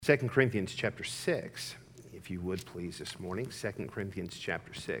2 Corinthians chapter 6, if you would please this morning. 2 Corinthians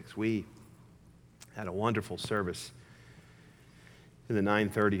chapter 6. We had a wonderful service in the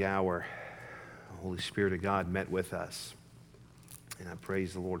 9:30 hour. The Holy Spirit of God met with us, and I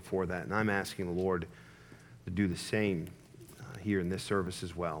praise the Lord for that. And I'm asking the Lord to do the same here in this service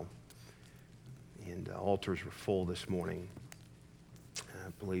as well. And altars were full this morning.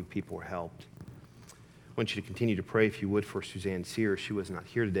 I believe people were helped. I want you to continue to pray, if you would, for Suzanne Sears. She was not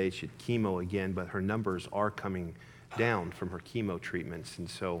here today. She had chemo again, but her numbers are coming down from her chemo treatments. And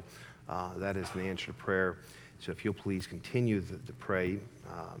so that is an answer to prayer. So if you'll please continue to pray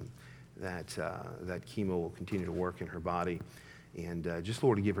that chemo will continue to work in her body. And just,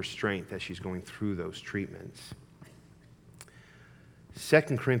 Lord, to give her strength as she's going through those treatments. 2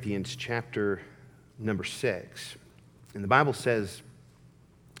 Corinthians chapter number 6. And the Bible says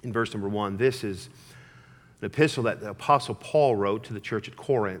in verse number 1, this is an epistle that the Apostle Paul wrote to the church at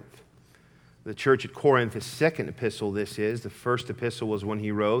Corinth. The church at Corinth, the second epistle this is. The first epistle was when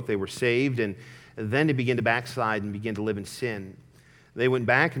he wrote. They were saved, and then they began to backslide and began to live in sin. They went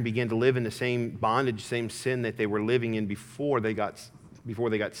back and began to live in the same bondage, same sin that they were living in before they got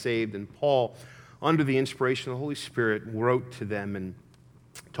saved. And Paul, under the inspiration of the Holy Spirit, wrote to them and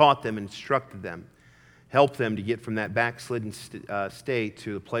taught them, instructed them, helped them to get from that backslidden state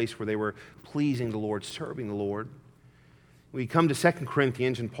to the place where they were pleasing the Lord, serving the Lord. We come to 2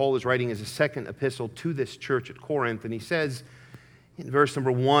 Corinthians, and Paul is writing as a second epistle to this church at Corinth, and he says in verse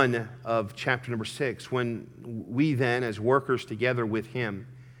number 1 of chapter number 6, when we then, as workers together with him,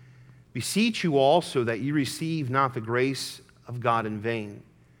 beseech you also that you receive not the grace of God in vain.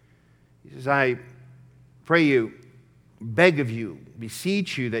 He says, I pray you, beg of you,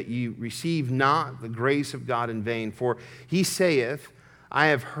 beseech you that you receive not the grace of God in vain. For he saith, I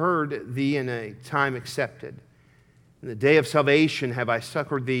have heard thee in a time accepted. In the day of salvation have I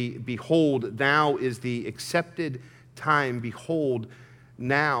succored thee. Behold, now is the accepted time. Behold,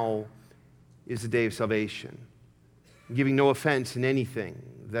 now is the day of salvation. Giving no offense in anything,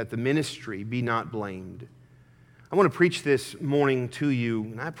 that the ministry be not blamed. I want to preach this morning to you,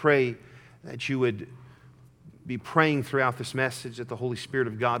 and I pray that you would be praying throughout this message that the Holy Spirit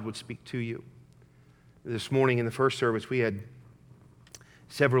of God would speak to you. This morning in the first service, we had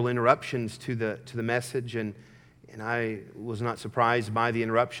several interruptions to the message, and I was not surprised by the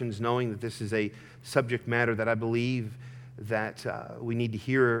interruptions, knowing that this is a subject matter that I believe that we need to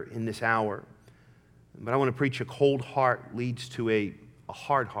hear in this hour. But I want to preach a cold heart leads to a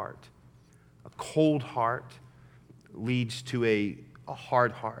hard heart. A cold heart leads to a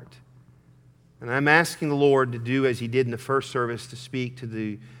hard heart. And I'm asking the Lord to do as he did in the first service, to speak to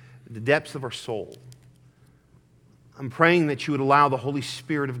the depths of our soul. I'm praying that you would allow the Holy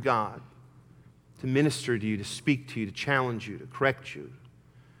Spirit of God to minister to you, to speak to you, to challenge you, to correct you.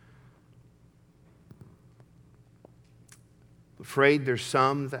 I'm afraid there's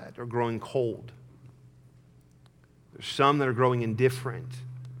some that are growing cold. There's some that are growing indifferent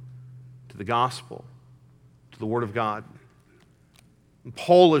to the gospel, to the Word of God. And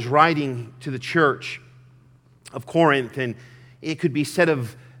Paul is writing to the church of Corinth, and it could be said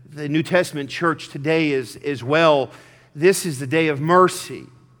of the New Testament church today as well. This is the day of mercy.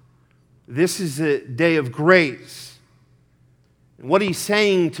 This is the day of grace. And what he's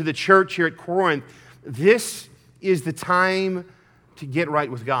saying to the church here at Corinth, this is the time to get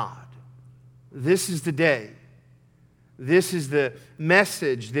right with God. This is the day. This is the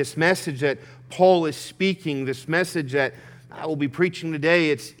message, this message that Paul is speaking, this message that I will be preaching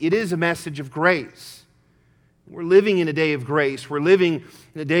today. It is a message of grace. We're living in a day of grace. We're living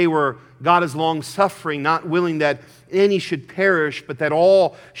in a day where God is long-suffering, not willing that any should perish, but that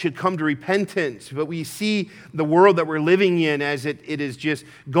all should come to repentance. But we see the world that we're living in as it is just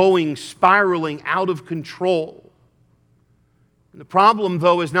spiraling out of control. And the problem,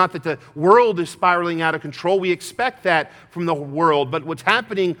 though, is not that the world is spiraling out of control. We expect that from the world. But what's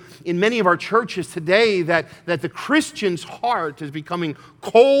happening in many of our churches today, that the Christian's heart is becoming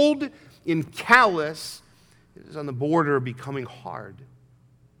cold and callous. It is on the border of becoming hard.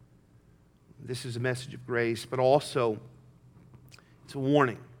 This is a message of grace, but also it's a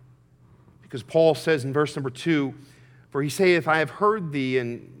warning. Because Paul says in verse number 2, for he saith, I have heard thee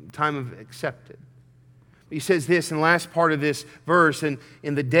in time of accepted. He says this in the last part of this verse, and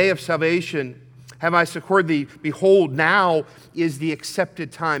in the day of salvation have I succored thee. Behold, now is the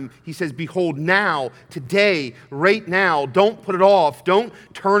accepted time. He says, behold, now, today, right now. Don't put it off. Don't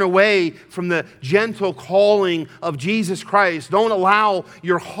turn away from the gentle calling of Jesus Christ. Don't allow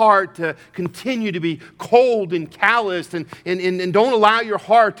your heart to continue to be cold and calloused, and don't allow your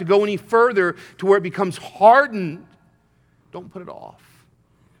heart to go any further to where it becomes hardened. Don't put it off.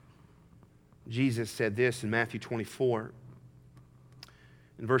 Jesus said this in Matthew 24.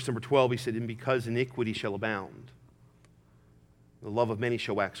 In verse number 12, he said, "And because iniquity shall abound, the love of many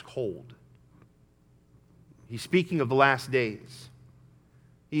shall wax cold." He's speaking of the last days.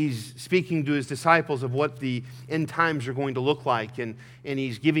 He's speaking to his disciples of what the end times are going to look like, and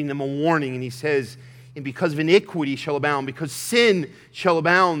he's giving them a warning, and he says, "And because of iniquity shall abound, because sin shall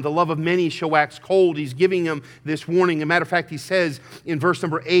abound, the love of many shall wax cold." He's giving them this warning. As a matter of fact, he says in verse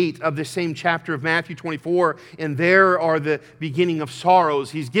number 8 of this same chapter of Matthew 24, "And there are the beginning of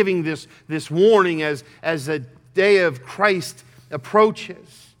sorrows." He's giving this warning as the day of Christ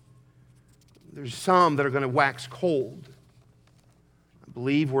approaches. There's some that are going to wax cold. I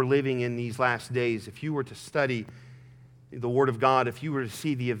believe we're living in these last days. If you were to study the Word of God, if you were to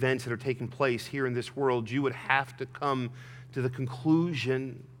see the events that are taking place here in this world, you would have to come to the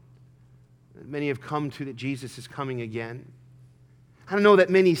conclusion that many have come to, that Jesus is coming again. I don't know that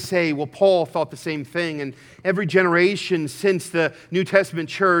many say, well, Paul thought the same thing, and every generation since the New Testament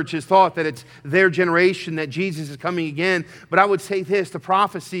church has thought that it's their generation that Jesus is coming again. But I would say this, the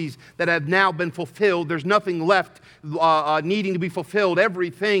prophecies that have now been fulfilled, there's nothing left needing to be fulfilled.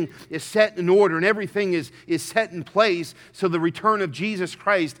 Everything is set in order, and everything is set in place, so the return of Jesus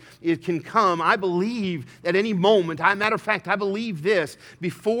Christ, it can come. I believe at any moment, matter of fact, I believe this,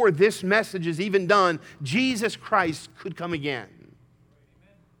 before this message is even done, Jesus Christ could come again.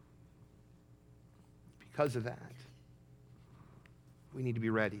 Because of that, we need to be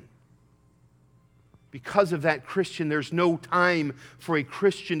ready. Because of that, Christian, there's no time for a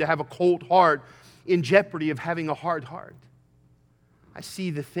Christian to have a cold heart in jeopardy of having a hard heart. I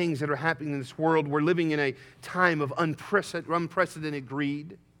see the things that are happening in this world. We're living in a time of unprecedented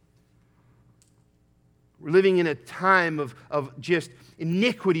greed. We're living in a time of just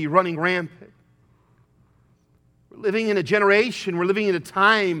iniquity running rampant. We're living in a generation, we're living in a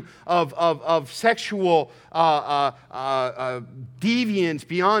time of sexual deviance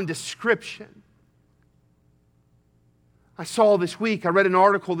beyond description. I read an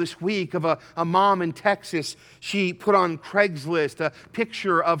article this week of a mom in Texas. She put on Craigslist a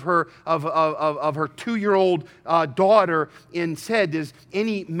picture of her 2-year-old daughter and said, "Does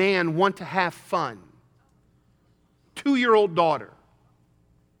any man want to have fun?" 2-year-old daughter.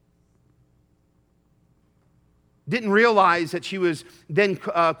 Didn't realize that she was then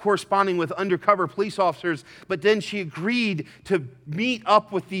corresponding with undercover police officers, but then she agreed to meet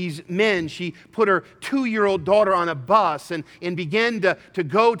up with these men. She put her 2-year-old daughter on a bus and began to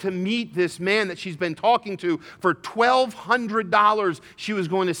go to meet this man that she's been talking to. For $1,200, she was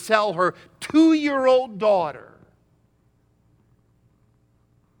going to sell her 2-year-old daughter.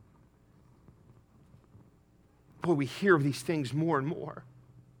 Boy, we hear of these things more and more.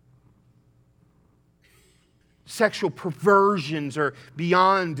 Sexual perversions are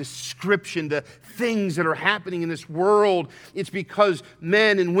beyond description. The things that are happening in this world, it's because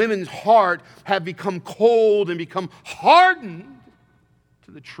men and women's heart have become cold and become hardened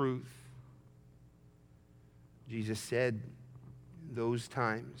to the truth. Jesus said, in those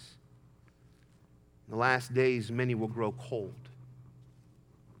times, in the last days, many will grow cold.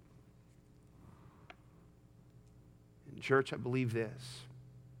 In church, I believe this.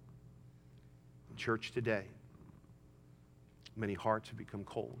 In church today, many hearts have become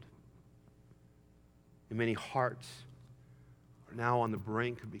cold. And many hearts are now on the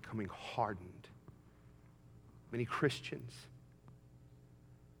brink of becoming hardened. Many Christians,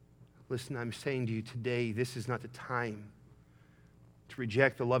 listen, I'm saying to you today, this is not the time to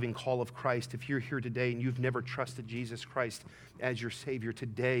reject the loving call of Christ. If you're here today and you've never trusted Jesus Christ as your Savior,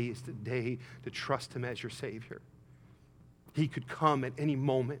 today is the day to trust Him as your Savior. He could come at any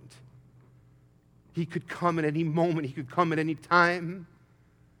moment. He could come at any moment. He could come at any time.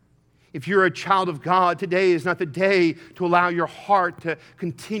 If you're a child of God, today is not the day to allow your heart to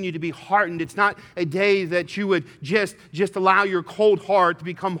continue to be hardened. It's not a day that you would just allow your cold heart to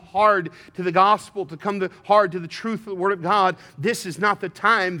become hard to the gospel, to come hard to the truth of the Word of God. This is not the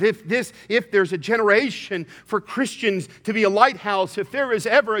time. If there's a generation for Christians to be a lighthouse, if there is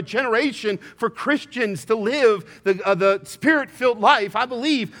ever a generation for Christians to live the Spirit-filled life, I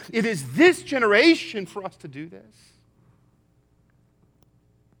believe it is this generation for us to do this.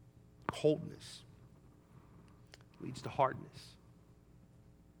 Coldness leads to hardness.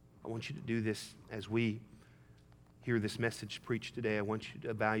 I want you to do this as we hear this message preached today. I want you to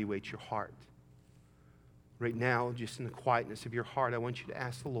evaluate your heart. Right now, just in the quietness of your heart, I want you to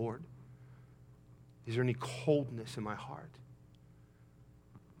ask the Lord, is there any coldness in my heart?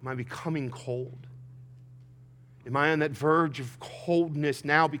 Am I becoming cold? Am I on that verge of coldness,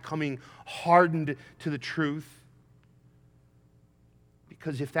 now becoming hardened to the truth?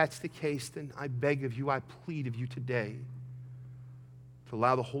 Because if that's the case, then I beg of you, I plead of you today to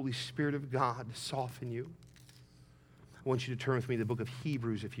allow the Holy Spirit of God to soften you. I want you to turn with me to the book of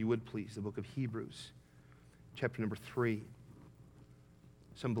Hebrews, if you would please, the book of Hebrews, chapter number 3.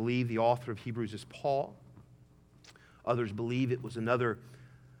 Some believe the author of Hebrews is Paul. Others believe it was another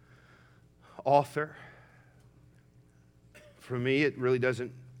author. For me, it really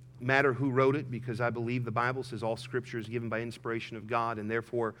doesn't matter who wrote it, because I believe the Bible says all Scripture is given by inspiration of God, and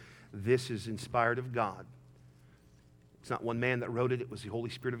therefore this is inspired of God. It's not one man that wrote it. It was the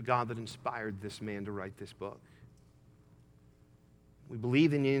Holy Spirit of God that inspired this man to write this book. We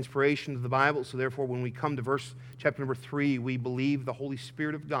believe in the inspiration of the Bible, so therefore when we come to chapter number 3, we believe the Holy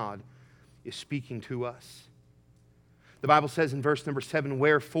Spirit of God is speaking to us. The Bible says in verse number 7,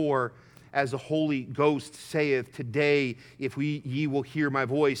 "Wherefore, as the Holy Ghost saith, today, if ye will hear my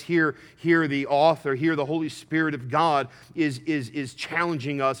voice." Here the author, here the Holy Spirit of God is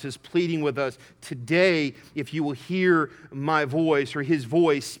challenging us, is pleading with us. Today, if you will hear my voice, or his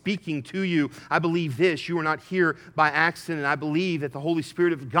voice speaking to you. I believe this, you are not here by accident. I believe that the Holy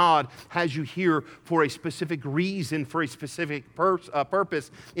Spirit of God has you here for a specific reason, for a specific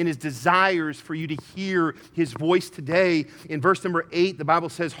purpose, in his desires for you to hear his voice today. In verse number 8, the Bible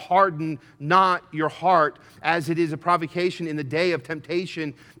says, "Harden not your heart, as it is a provocation in the day of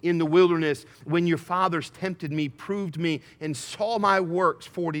temptation in the wilderness, when your fathers tempted me, proved me, and saw my works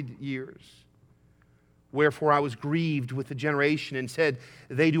 40 years. Wherefore I was grieved with the generation, and said,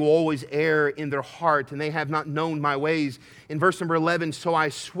 they do always err in their heart, and they have not known my ways." In verse number 11, "So I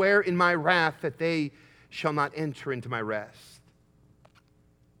swear in my wrath that they shall not enter into my rest."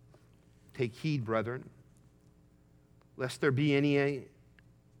 Take heed, brethren, lest there be any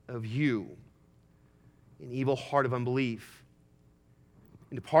of you an evil heart of unbelief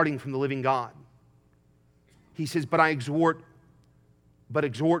in departing from the living God. He says, but exhort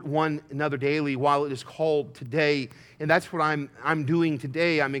one another daily while it is called today. And that's what I'm doing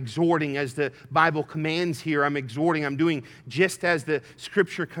today. I'm exhorting as the Bible commands here. I'm exhorting. I'm doing just as the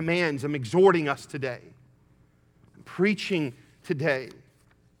Scripture commands. I'm exhorting us today. I'm preaching today.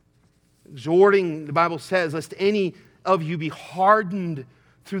 Exhorting, the Bible says, lest any of you be hardened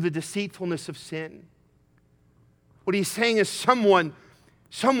through the deceitfulness of sin. What he's saying is someone's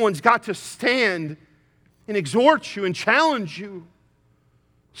got to stand and exhort you and challenge you.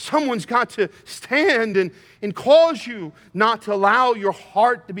 Someone's got to stand and cause you not to allow your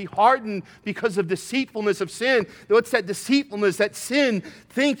heart to be hardened because of deceitfulness of sin. What's that deceitfulness? That sin,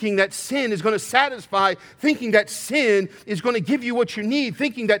 thinking that sin is going to satisfy, thinking that sin is going to give you what you need,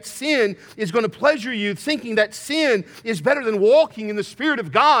 thinking that sin is going to pleasure you, thinking that sin is better than walking in the Spirit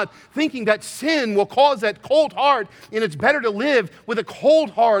of God, thinking that sin will cause that cold heart, and it's better to live with a cold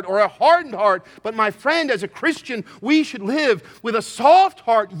heart or a hardened heart. But my friend, as a Christian, we should live with a soft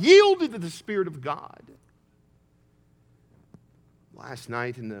heart, yielded to the Spirit of God. Last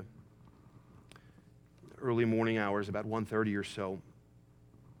night in the early morning hours, about 1:30 or so,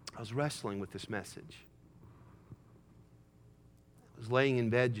 I was wrestling with this message. I was laying in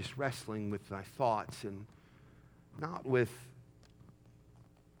bed just wrestling with my thoughts, and not with,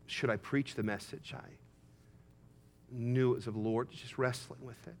 should I preach the message? I knew it was of the Lord, just wrestling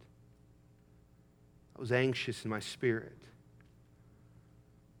with it. I was anxious in my spirit.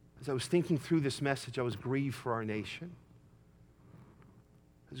 As I was thinking through this message, I was grieved for our nation.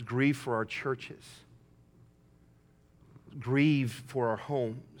 I was grieved for our churches. I was grieved for our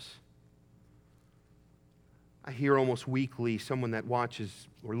homes. I hear almost weekly someone that watches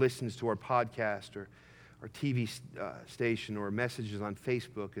or listens to our podcast or our TV station or messages on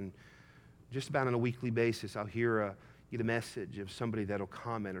Facebook, and just about on a weekly basis I'll get a message of somebody that'll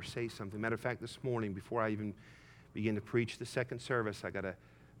comment or say something. Matter of fact, this morning, before I even began to preach the second service, I got a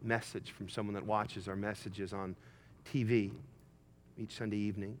message from someone that watches our messages on TV each Sunday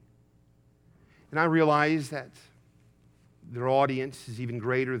evening. And I realize that their audience is even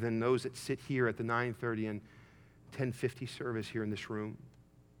greater than those that sit here at the 9:30 and 10:50 service here in this room.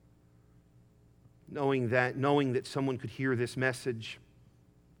 Knowing that someone could hear this message,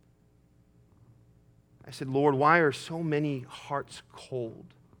 I said, Lord, why are so many hearts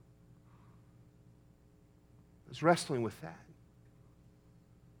cold? I was wrestling with that.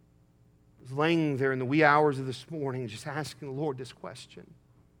 I was laying there in the wee hours of this morning just asking the Lord this question.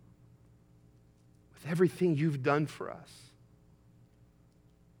 With everything you've done for us,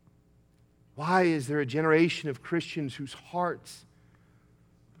 why is there a generation of Christians whose hearts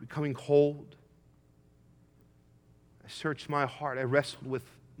are becoming cold? I searched my heart. I wrestled with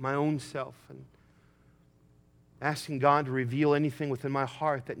my own self and asking God to reveal anything within my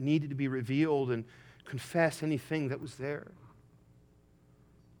heart that needed to be revealed and confess anything that was there.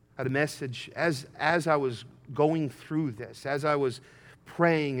 had a message as I was going through this, as I was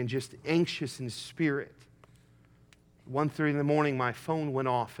praying and just anxious in spirit. 1:30 in the morning, my phone went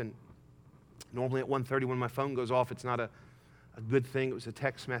off, and normally at 1:30 when my phone goes off, it's not a good thing. It was a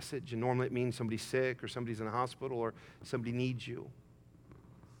text message, and normally it means somebody's sick or somebody's in the hospital or somebody needs you.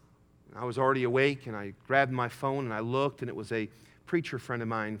 I was already awake, and I grabbed my phone, and I looked, and it was a preacher friend of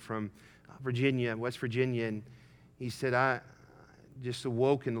mine from Virginia, West Virginia, and he said, I just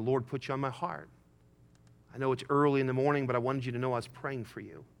awoke, and the Lord put you on my heart. I know it's early in the morning, but I wanted you to know I was praying for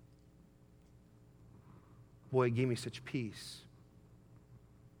you. Boy, it gave me such peace.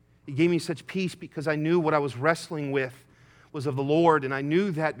 It gave me such peace because I knew what I was wrestling with was of the Lord, and I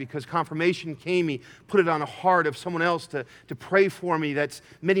knew that because confirmation came. He put it on a heart of someone else to pray for me that's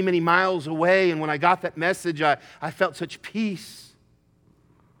many, many miles away, and when I got that message, I felt such peace.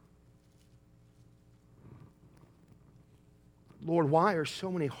 Lord, why are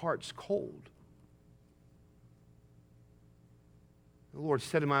so many hearts cold? The Lord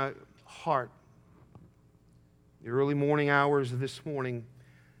said in my heart, the early morning hours of this morning,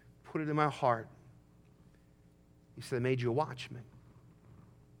 put it in my heart. He said, I made you a watchman.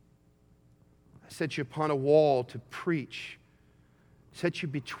 I set you upon a wall to preach. Set you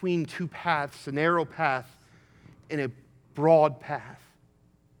between two paths, a narrow path and a broad path.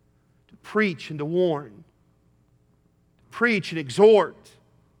 To preach and to warn. To preach and exhort.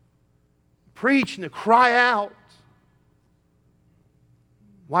 Preach and to cry out.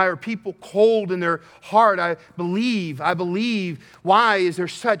 Why are people cold in their heart? I believe. Why is there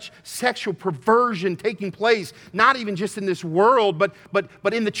such sexual perversion taking place? Not even just in this world,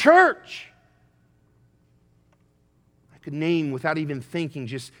 but in the church. I could name, without even thinking,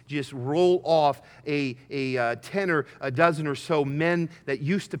 just roll off a 10 or a dozen or so men that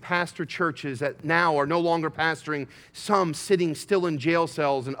used to pastor churches that now are no longer pastoring, some sitting still in jail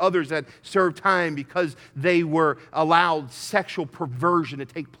cells and others that served time because they were allowed sexual perversion to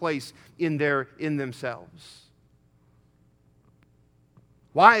take place in themselves.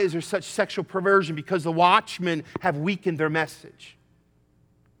 Why is there such sexual perversion? Because the watchmen have weakened their message.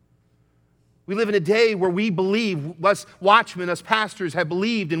 We live in a day where we believe, us watchmen, us pastors have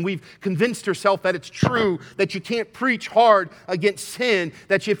believed, and we've convinced ourselves that it's true, that you can't preach hard against sin,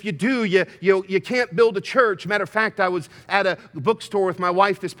 that if you do, you can't build a church. Matter of fact, I was at a bookstore with my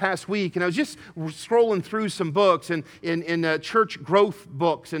wife this past week, and I was just scrolling through some books and in church growth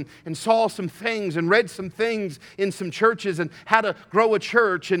books and saw some things and read some things in some churches and how to grow a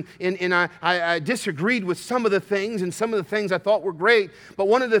church. And I disagreed with some of the things, and some of the things I thought were great. But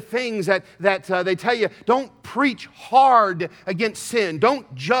one of the things that they tell you, don't preach hard against sin.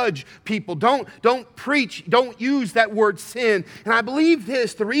 Don't judge people. Don't preach. Don't use that word sin. And I believe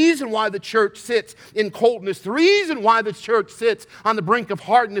this, the reason why the church sits in coldness, the reason why the church sits on the brink of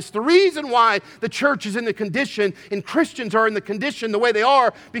hardness, the reason why the church is in the condition and Christians are in the condition the way they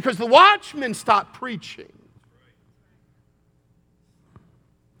are, because the watchmen stopped preaching.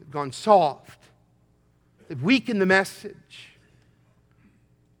 They've gone soft. They've weakened the message.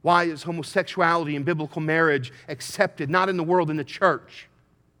 Why is homosexuality and biblical marriage accepted? Not in the world, in the church.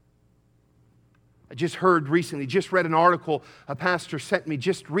 I just heard recently, just read an article a pastor sent me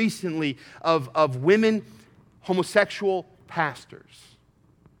just recently of women, homosexual pastors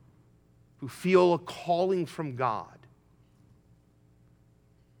who feel a calling from God.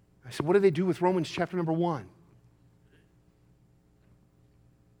 I said, what do they do with Romans chapter number 1?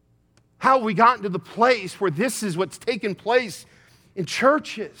 How have we gotten to the place where this is what's taken place in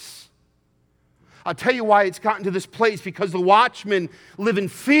churches? I'll tell you why it's gotten to this place, because the watchmen live in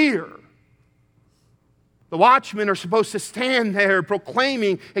fear. The watchmen are supposed to stand there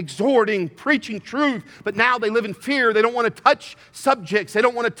proclaiming, exhorting, preaching truth, but now they live in fear. They don't want to touch subjects. They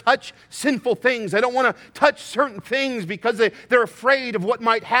don't want to touch sinful things. They don't want to touch certain things because they're afraid of what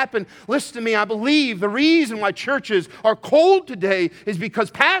might happen. Listen to me, I believe the reason why churches are cold today is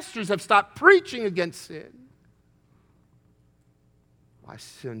because pastors have stopped preaching against sin. Why is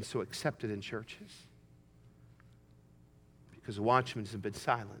sin so accepted in churches? Because the watchmen have been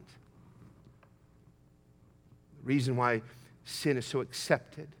silent. The reason why sin is so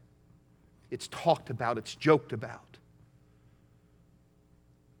accepted, it's talked about, it's joked about.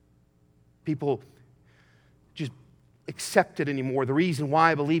 People just accept it anymore. The reason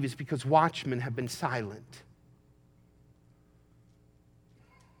why I believe is because watchmen have been silent.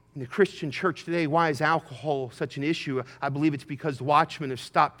 In the Christian church today, why is alcohol such an issue? I believe it's because the watchmen have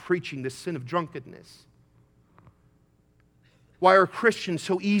stopped preaching the sin of drunkenness. Why are Christians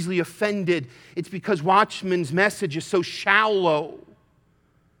so easily offended? It's because watchmen's message is so shallow.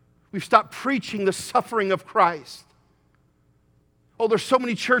 We've stopped preaching the suffering of Christ. Oh, there's so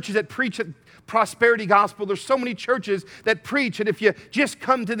many churches that preach a prosperity gospel. There's so many churches that preach that if you just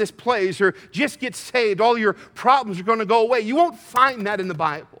come to this place or just get saved, all your problems are going to go away. You won't find that in the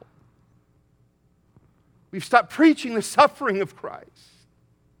Bible. We've stopped preaching the suffering of Christ.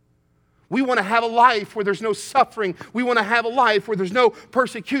 We want to have a life where there's no suffering. We want to have a life where there's no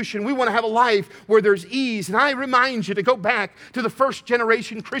persecution. We want to have a life where there's ease. And I remind you to go back to the first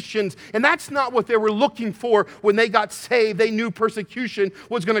generation Christians. And that's not what they were looking for when they got saved. They knew persecution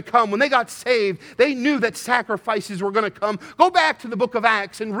was going to come. When they got saved, they knew that sacrifices were going to come. Go back to the book of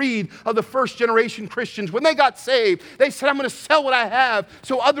Acts and read of the first generation Christians. When they got saved, they said, I'm going to sell what I have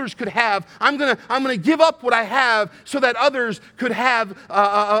so others could have. I'm going to give up what I have so that others could have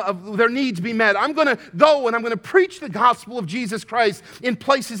their needs be met. I'm going to go and I'm going to preach the gospel of Jesus Christ in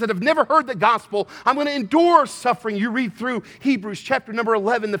places that have never heard the gospel. I'm going to endure suffering. You read through Hebrews chapter number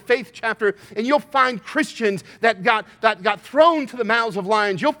 11, the faith chapter, and you'll find Christians that got thrown to the mouths of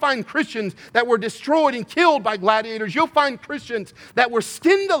lions. You'll find Christians that were destroyed and killed by gladiators. You'll find Christians that were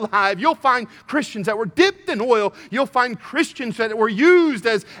skinned alive. You'll find Christians that were dipped in oil. You'll find Christians that were used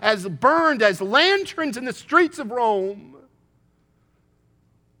as burned as lanterns in the streets of Rome.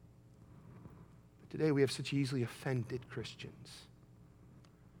 Today we have such easily offended Christians.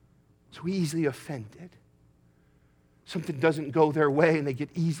 So easily offended. Something doesn't go their way and they get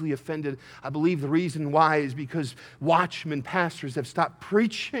easily offended. I believe the reason why is because watchmen, pastors have stopped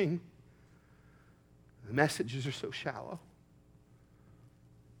preaching. The messages are so shallow.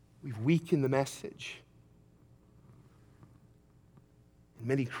 We've weakened the message. And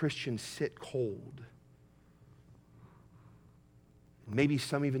many Christians sit cold. Maybe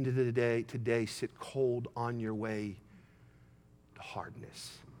some even today sit cold on your way to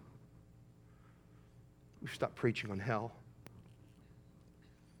hardness. We've stopped preaching on hell.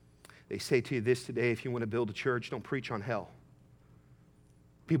 They say to you this today, if you want to build a church, don't preach on hell.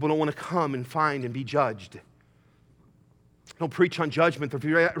 People don't want to come and find and be judged. Don't preach on judgment.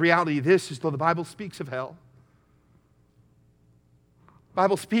 The reality of this is, though the Bible speaks of hell, the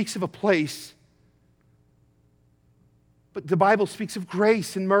Bible speaks of a place. But the Bible speaks of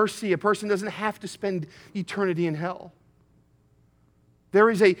grace and mercy. A person doesn't have to spend eternity in hell.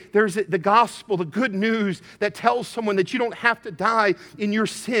 There's the gospel, the good news that tells someone that you don't have to die in your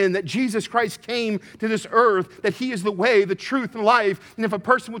sin, that Jesus Christ came to this earth, that He is the way, the truth, and life. And if a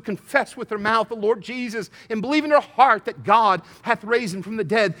person would confess with their mouth the Lord Jesus and believe in their heart that God hath raised Him from the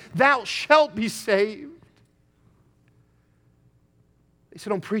dead, thou shalt be saved. They said,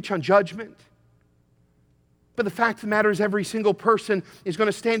 don't preach on judgment. But the fact of the matter is every single person is going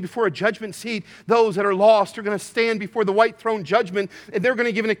to stand before a judgment seat. Those that are lost are going to stand before the white throne judgment, and they're going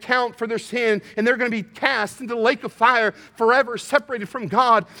to give an account for their sin, and they're going to be cast into the lake of fire forever, separated from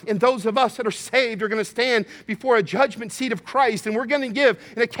God. And those of us that are saved are going to stand before a judgment seat of Christ, and we're going to give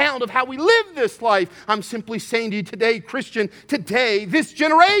an account of how we live this life. I'm simply saying to you today, Christian, today, this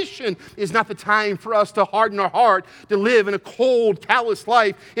generation is not the time for us to harden our heart, to live in a cold, callous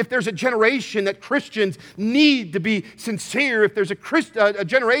life. If there's a generation that Christians need to be sincere, if there's a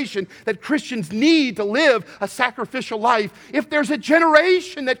generation that Christians need to live a sacrificial life, if there's a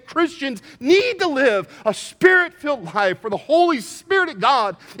generation that Christians need to live a Spirit-filled life where the Holy Spirit of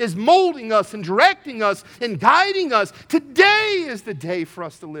God is molding us and directing us and guiding us, today is the day for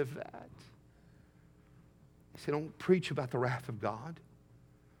us to live that. He said, don't preach about the wrath of God.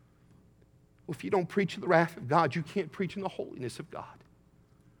 Well, if you don't preach the wrath of God, you can't preach in the holiness of God.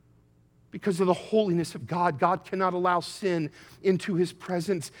 Because of the holiness of God, God cannot allow sin into His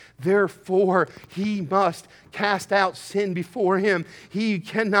presence. Therefore, He must cast out sin before Him. He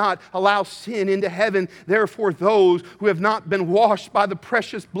cannot allow sin into heaven. Therefore, those who have not been washed by the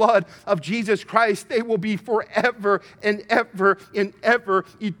precious blood of Jesus Christ, they will be forever and ever and ever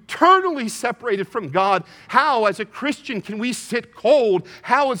eternally separated from God. How, as a Christian, can we sit cold?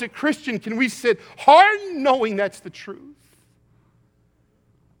 How, as a Christian, can we sit hardened knowing that's the truth?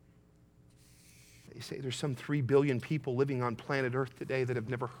 Say there's some 3 billion people living on planet Earth today that have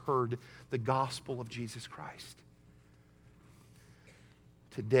never heard the gospel of Jesus Christ.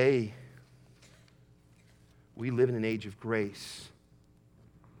 Today, we live in an age of grace.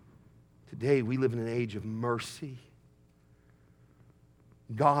 Today, we live in an age of mercy.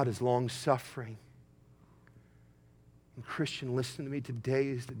 God is long-suffering. And Christian, listen to me. Today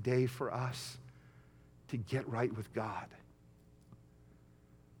is the day for us to get right with God.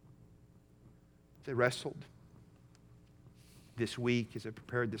 As I wrestled this week, as I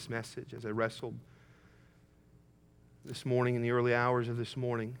prepared this message, as I wrestled this morning in the early hours of this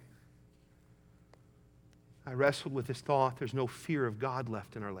morning, I wrestled with this thought, there's no fear of God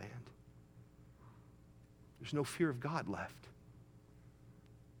left in our land. There's no fear of God left.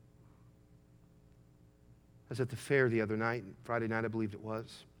 was at the fair the other night, Friday night I believe it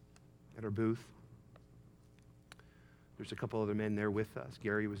was, at our booth. There's a couple other men there with us.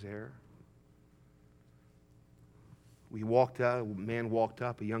 Gary was there. We walked up,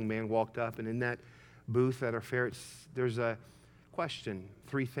 a young man walked up, and in that booth at our fair, there's a question,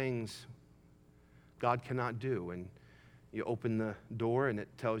 3 things God cannot do. And you open the door and it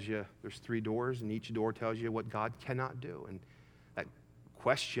tells you there's 3 doors, and each door tells you what God cannot do. And that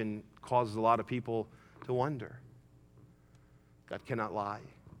question causes a lot of people to wonder. God cannot lie.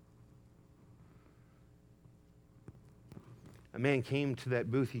 A man came to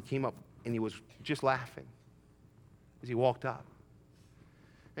that booth, he came up and he was just laughing as he walked up.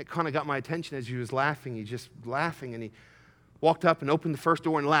 It kind of got my attention as he was laughing. He's just laughing, and he walked up and opened the first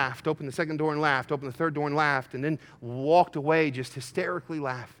door and laughed, opened the second door and laughed, opened the third door and laughed, and then walked away just hysterically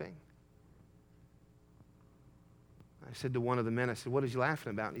laughing. I said to one of the men, I said, "What is he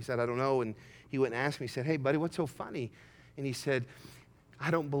laughing about?" And he said, "I don't know." And he went and asked me, he said, "Hey, buddy, what's so funny?" And he said, "I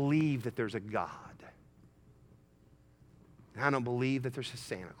don't believe that there's a God. And I don't believe that there's a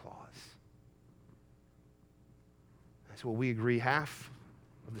Santa Claus." I said, "Well, we agree half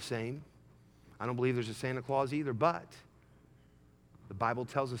of the same. I don't believe there's a Santa Claus either, but the Bible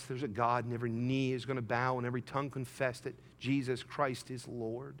tells us there's a God, and every knee is going to bow and every tongue confess that Jesus Christ is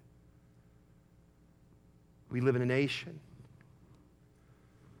Lord." We live in a nation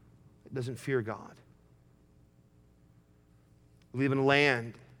that doesn't fear God. We live in a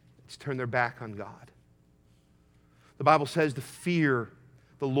land that's turned their back on God. The Bible says to fear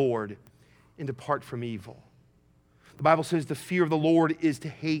the Lord and depart from evil. The Bible says the fear of the Lord is to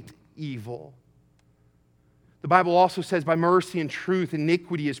hate evil. The Bible also says by mercy and truth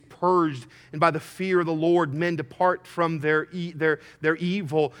iniquity is purged, and by the fear of the Lord men depart from their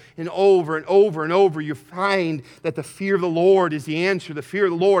evil. And over and over and over you find that the fear of the Lord is the answer, the fear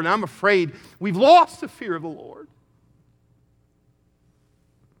of the Lord. And I'm afraid we've lost the fear of the Lord.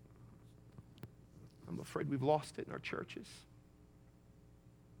 I'm afraid we've lost it in our churches.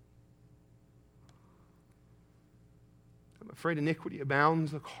 I'm afraid iniquity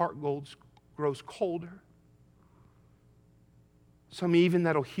abounds, the heart grows colder. Some even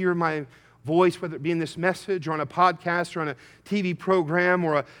that'll hear my voice, whether it be in this message or on a podcast or on a TV program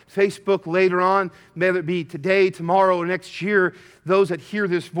or a Facebook later on, whether it be today, tomorrow, or next year, those that hear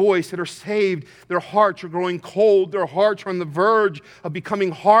this voice that are saved, their hearts are growing cold. Their hearts are on the verge of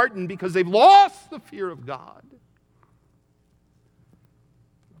becoming hardened because they've lost the fear of God.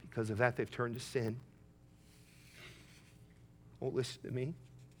 Because of that, they've turned to sin. Won't listen to me.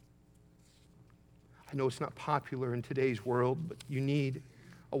 I know it's not popular in today's world, but you need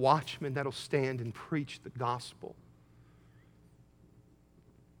a watchman that'll stand and preach the gospel.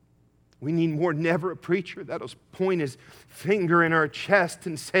 We need more than ever a preacher that'll point his finger in our chest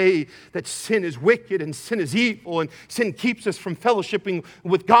and say that sin is wicked and sin is evil and sin keeps us from fellowshipping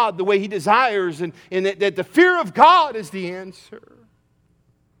with God the way He desires, and that the fear of God is the answer.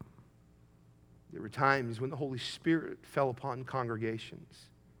 There were times when the Holy Spirit fell upon congregations.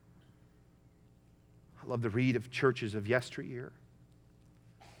 I love to read of churches of yesteryear.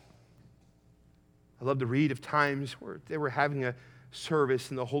 I love to read of times where they were having a service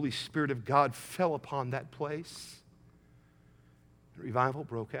and the Holy Spirit of God fell upon that place. Revival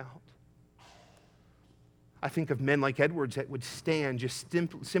broke out. I think of men like Edwards that would stand, just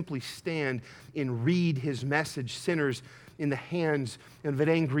simply stand and read his message, sinners in the hands of an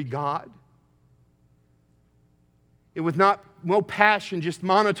angry God. It was no passion, just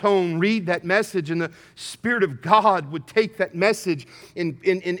monotone, read that message, and the Spirit of God would take that message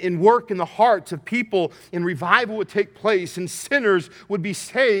and work in the hearts of people, and revival would take place, and sinners would be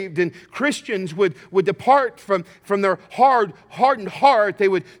saved, and Christians would depart from their hardened heart. They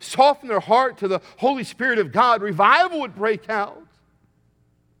would soften their heart to the Holy Spirit of God. Revival would break out.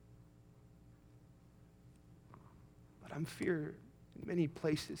 But I'm feared in many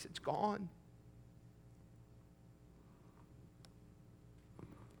places it's gone.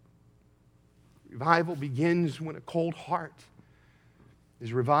 Revival begins when a cold heart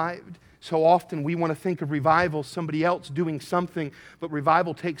is revived. So often we want to think of revival, somebody else doing something, but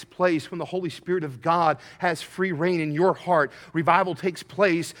revival takes place when the Holy Spirit of God has free reign in your heart. Revival takes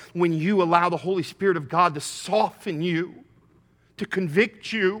place when you allow the Holy Spirit of God to soften you, to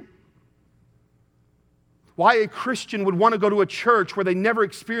convict you. Why a Christian would want to go to a church where they never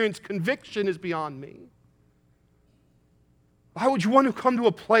experience conviction is beyond me. Why would you want to come to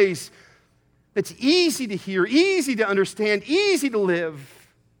a place that's easy to hear, easy to understand, easy to live?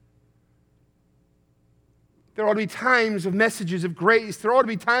 There ought to be times of messages of grace. There ought to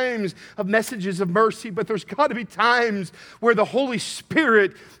be times of messages of mercy. But there's got to be times where the Holy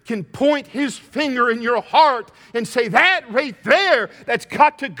Spirit can point His finger in your heart and say, that right there, that's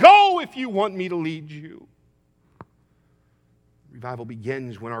got to go if you want me to lead you. Revival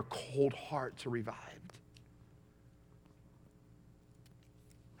begins when our cold hearts are revived.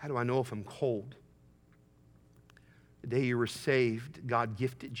 How do I know if I'm cold? The day you were saved, God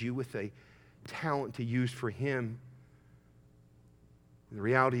gifted you with a talent to use for Him. And the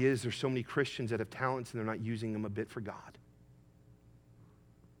reality is there's so many Christians that have talents and they're not using them a bit for God.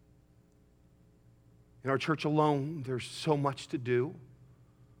 In our church alone, there's so much to do.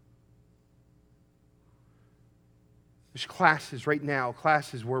 There's classes right now,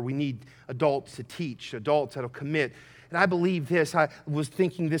 classes where we need adults to teach, adults that'll commit. And I believe this. I was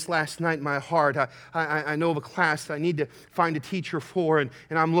thinking this last night in my heart. I know of a class that I need to find a teacher for, and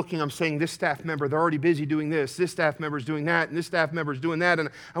I'm looking, I'm saying, this staff member, they're already busy doing this staff member's doing that, and this staff member's doing that. And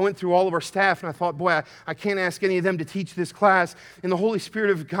I went through all of our staff, and I thought, boy, I can't ask any of them to teach this class. And the Holy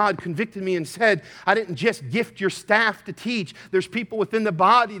Spirit of God convicted me and said, I didn't just gift your staff to teach. There's people within the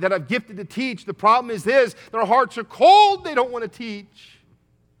body that I've gifted to teach. The problem is this, their hearts are cold, they don't want to teach.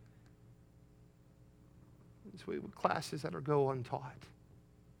 With classes that are go untaught.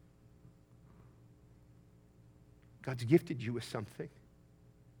 God's gifted you with something.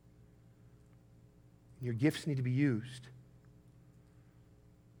 Your gifts need to be used.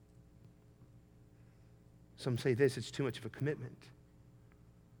 Some say this, it's too much of a commitment.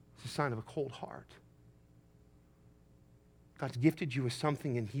 It's a sign of a cold heart. God's gifted you with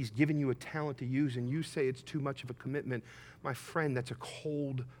something and He's given you a talent to use, and you say it's too much of a commitment. My friend, that's a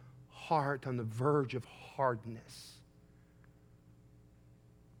cold heart on the verge of hardness.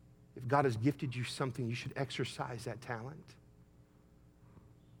 If God has gifted you something, you should exercise that talent.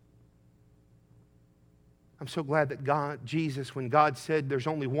 I'm so glad that Jesus, when God said there's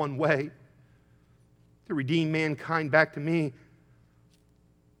only one way to redeem mankind back to me,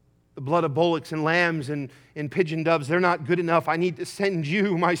 the blood of bullocks and lambs and pigeon doves, they're not good enough. I need to send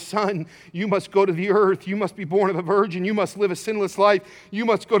you, my son. You must go to the earth. You must be born of a virgin. You must live a sinless life. You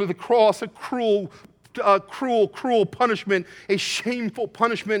must go to the cross, a cruel punishment, a shameful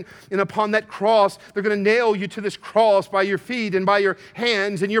punishment. And upon that cross, they're going to nail you to this cross by your feet and by your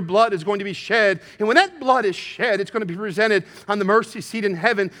hands, and your blood is going to be shed. And when that blood is shed, it's going to be presented on the mercy seat in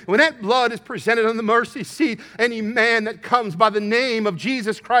heaven. And when that blood is presented on the mercy seat, any man that comes by the name of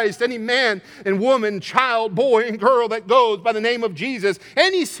Jesus Christ, any man and woman, child, boy, and girl that goes by the name of Jesus,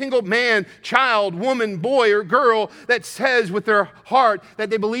 any single man, child, woman, boy, or girl that says with their heart that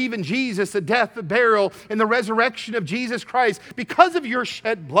they believe in Jesus, the death, the burial, and the resurrection of Jesus Christ, because of your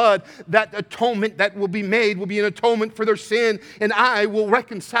shed blood, that atonement that will be made will be an atonement for their sin, and I will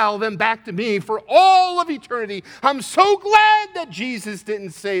reconcile them back to me for all of eternity. I'm so glad that Jesus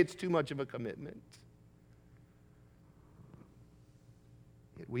didn't say it's too much of a commitment.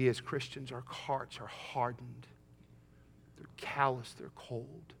 Yet we as Christians, our hearts are hardened. They're callous, they're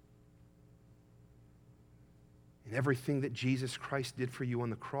cold. And everything that Jesus Christ did for you on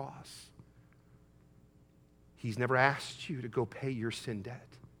the cross, He's never asked you to go pay your sin debt.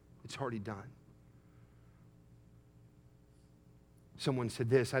 It's already done. Someone said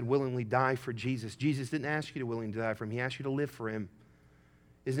this, I'd willingly die for Jesus. Jesus didn't ask you to willingly die for Him. He asked you to live for Him.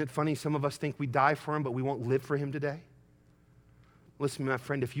 Isn't it funny? Some of us think we die for Him, but we won't live for Him today. Listen, my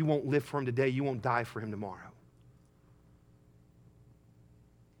friend, if you won't live for Him today, you won't die for Him tomorrow.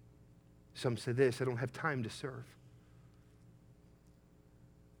 Some say this, I don't have time to serve.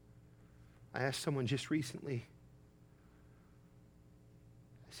 I asked someone just recently,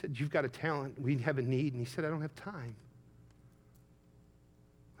 I said, you've got a talent, we have a need. And he said, I don't have time.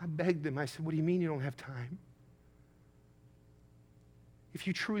 I begged him, I said, what do you mean you don't have time? If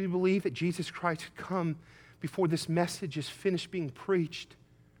you truly believe that Jesus Christ had come before this message is finished being preached,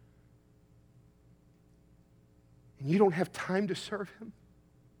 and you don't have time to serve Him,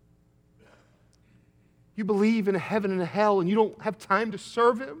 you believe in a heaven and a hell and you don't have time to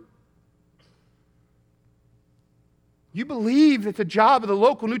serve Him, you believe that the job of the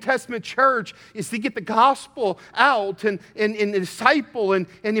local New Testament church is to get the gospel out and disciple. And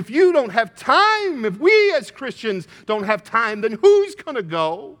if you don't have time, if we as Christians don't have time, then who's going to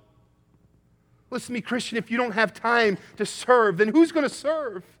go? Listen to me, Christian, if you don't have time to serve, then who's going to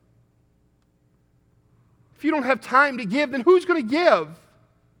serve? If you don't have time to give, then who's going to give?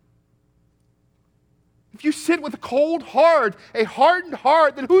 If you sit with a cold heart, a hardened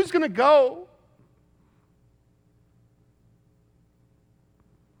heart, then who's going to go?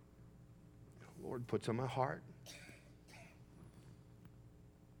 Lord puts on my heart,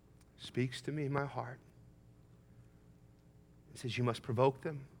 speaks to me in my heart. says you must provoke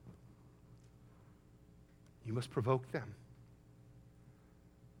them. You must provoke them.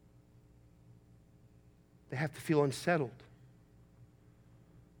 They have to feel unsettled.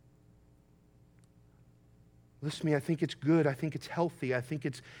 Listen to me, I think it's good. I think it's healthy. I think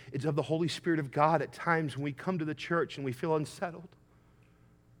it's of the Holy Spirit of God at times when we come to the church and we feel unsettled.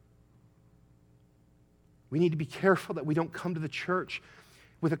 We need to be careful that we don't come to the church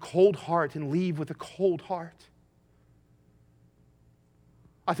with a cold heart and leave with a cold heart.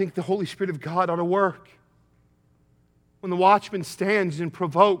 I think the Holy Spirit of God ought to work. When the watchman stands and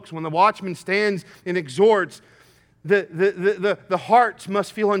provokes, when the watchman stands and exhorts, the hearts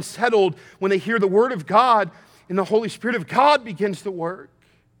must feel unsettled when they hear the word of God and the Holy Spirit of God begins to work.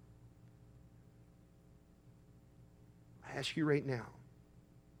 I ask you right now,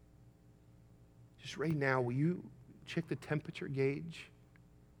 just right now, will you check the temperature gauge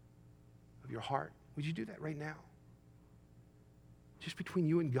of your heart? Would you do that right now? Just between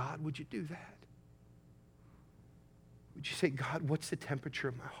you and God, would you do that? Would you say, God, what's the temperature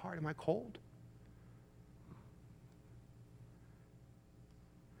of my heart? Am I cold?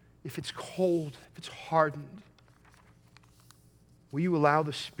 If it's cold, if it's hardened, will you allow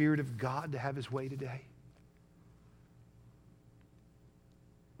the Spirit of God to have His way today?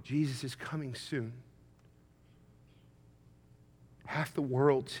 Jesus is coming soon. Half the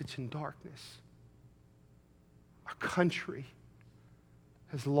world sits in darkness. Our country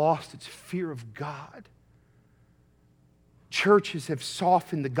has lost its fear of God. Churches have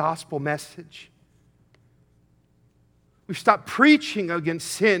softened the gospel message. We've stopped preaching against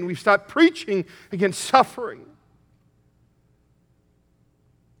sin. We've stopped preaching against suffering.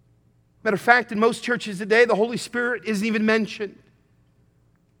 Matter of fact, in most churches today, the Holy Spirit isn't even mentioned.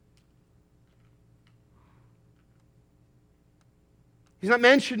 He's not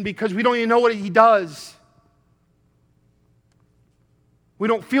mentioned because we don't even know what He does. We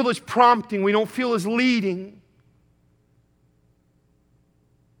don't feel His prompting. We don't feel His leading.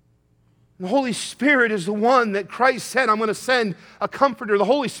 The Holy Spirit is the one that Christ said, I'm going to send a comforter. The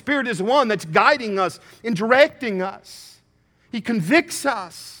Holy Spirit is the one that's guiding us and directing us. He convicts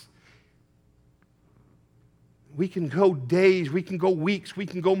us. We can go days, we can go weeks, we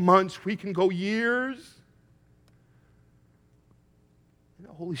can go months, we can go years. And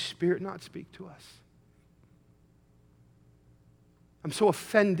the Holy Spirit not speak to us. I'm so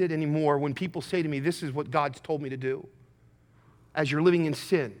offended anymore when people say to me, this is what God's told me to do. As you're living in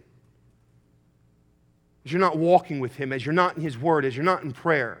sin. As you're not walking with Him, as you're not in His Word, as you're not in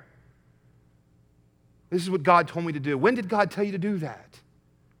prayer. This is what God told me to do. When did God tell you to do that?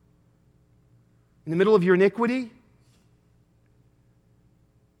 In the middle of your iniquity?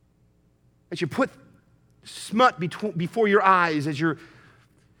 As you put smut before your eyes, as you're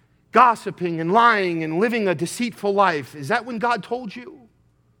gossiping and lying and living a deceitful life. Is that when God told you?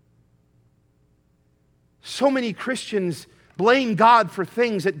 So many Christians blame God for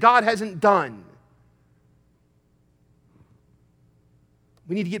things that God hasn't done.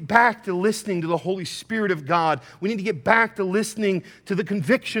 We need to get back to listening to the Holy Spirit of God. We need to get back to listening to the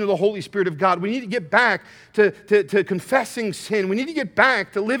conviction of the Holy Spirit of God. We need to get back to confessing sin. We need to get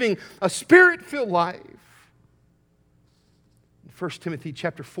back to living a Spirit-filled life. In 1 Timothy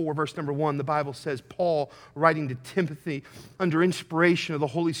chapter 4, verse number 1, the Bible says, Paul, writing to Timothy under inspiration of the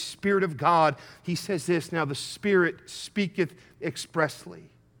Holy Spirit of God, he says this, now the Spirit speaketh expressly.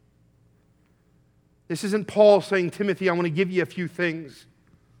 This isn't Paul saying, Timothy, I want to give you a few things.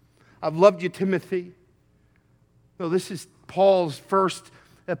 I've loved you, Timothy. No, this is Paul's first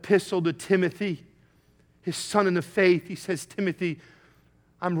epistle to Timothy, his son in the faith. He says, Timothy,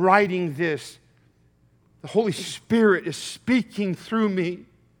 I'm writing this. The Holy Spirit is speaking through me.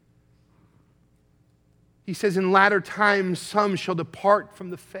 He says, in latter times some shall depart from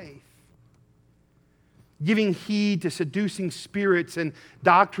the faith, giving heed to seducing spirits and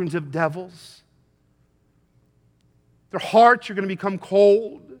doctrines of devils. Their hearts are going to become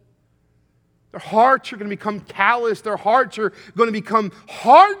cold. Their hearts are going to become callous. Their hearts are going to become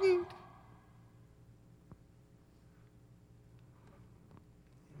hardened.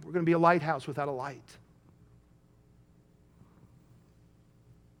 We're going to be a lighthouse without a light.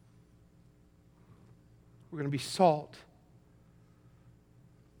 We're going to be salt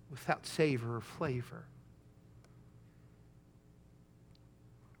without savor or flavor.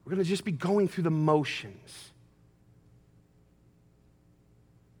 We're going to just be going through the motions.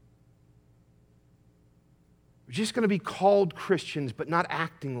 We're just going to be called Christians, but not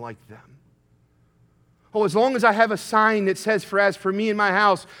acting like them. Oh, as long as I have a sign that says, as for me and my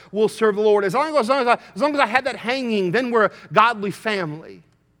house, we'll serve the Lord. As long as I have that hanging, then we're a godly family.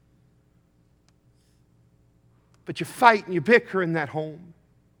 but you fight and you bicker in that home.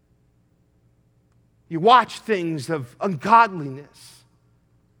 You watch things of ungodliness.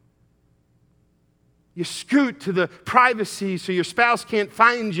 You scoot to the privacy so your spouse can't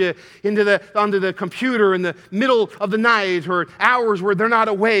find you onto the computer in the middle of the night or hours where they're not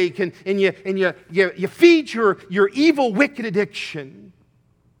awake, and you feed your evil, wicked addiction.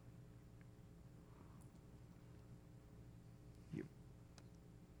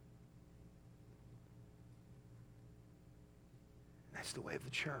 That's the way of the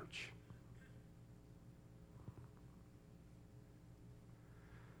church.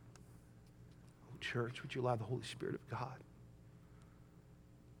 Church, would you allow the Holy Spirit of God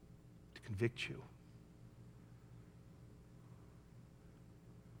to convict you?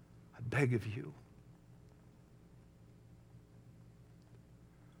 I beg of you.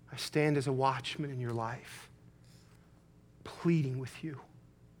 I stand as a watchman in your life, pleading with you,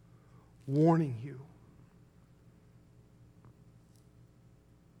 warning you.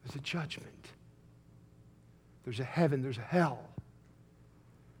 There's a judgment. There's a heaven, there's a hell.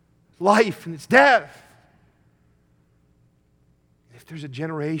 Life and it's death. If there's a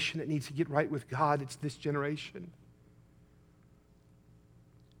generation that needs to get right with God, it's this generation.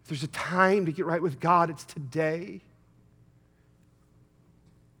 If there's a time to get right with God, it's today.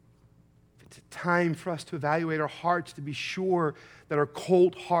 If it's a time for us to evaluate our hearts to be sure that our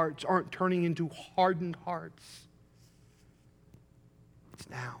cold hearts aren't turning into hardened hearts, it's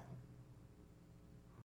now.